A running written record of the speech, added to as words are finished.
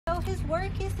his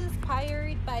work is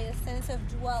inspired by a sense of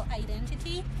dual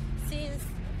identity, since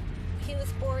he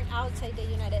was born outside the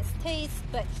United States,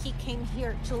 but he came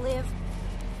here to live.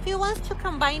 He wants to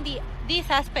combine these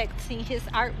aspects in his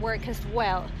artwork as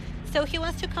well. So he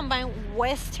wants to combine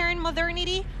Western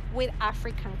modernity with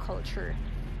African culture.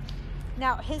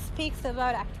 Now, he speaks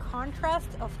about a contrast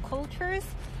of cultures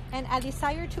and a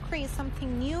desire to create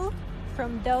something new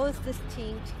from those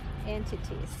distinct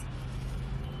entities.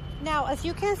 Now, as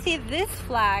you can see, these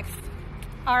flags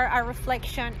are a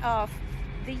reflection of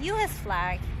the US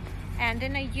flag and the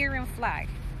Nigerian flag,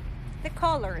 the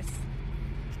colors.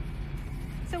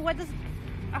 So what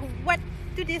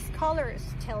do these colors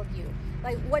tell you?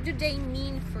 Like, what do they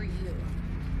mean for you?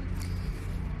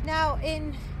 Now,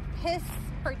 in his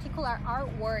particular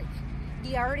artwork,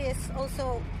 the artist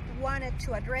also wanted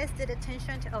to address the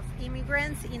detention of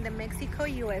immigrants in the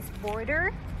Mexico-US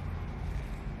border.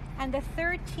 And the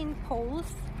 13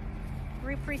 poles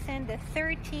represent the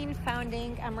 13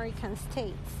 founding American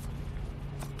states.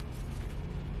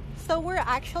 So we're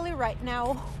actually right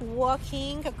now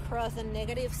walking across a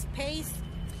negative space.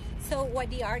 So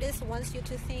what the artist wants you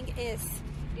to think is,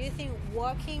 do you think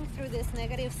walking through this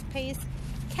negative space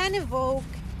can evoke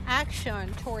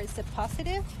action towards the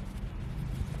positive?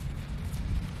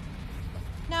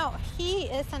 Now, he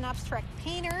is an abstract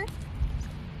painter,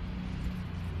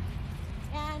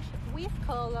 and with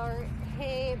color,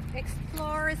 he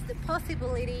explores the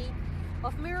possibility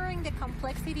of mirroring the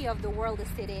complexity of the world as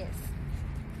it is.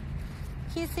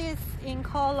 He sees in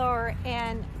color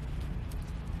an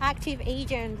active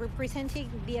agent representing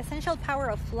the essential power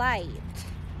of light.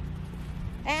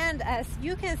 And as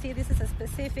you can see, this is a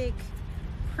specific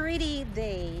pretty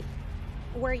day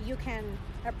where you can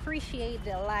appreciate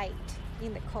the light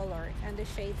in the color and the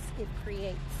shades it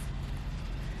creates.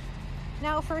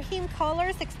 Now, for him,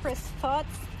 colors express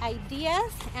thoughts,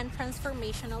 ideas, and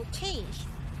transformational change.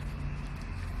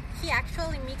 He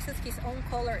actually mixes his own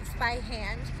colors by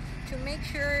hand to make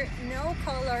sure no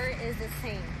color is the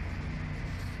same.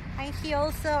 And he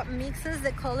also mixes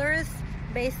the colors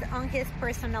based on his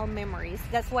personal memories.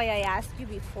 That's why I asked you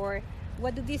before,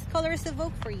 what do these colors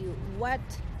evoke for you? What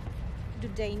do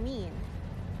they mean?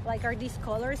 Like, are these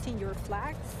colors in your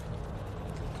flags?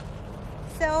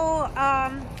 So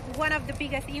one of the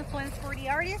biggest influence for the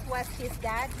artist was his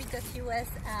dad, because he was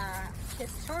a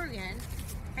historian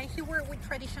and he worked with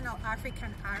traditional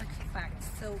African artifacts.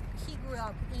 So he grew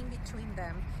up in between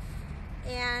them.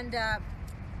 And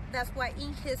that's why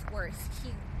in his works,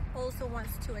 he also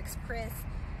wants to express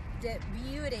the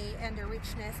beauty and the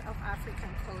richness of African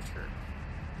culture.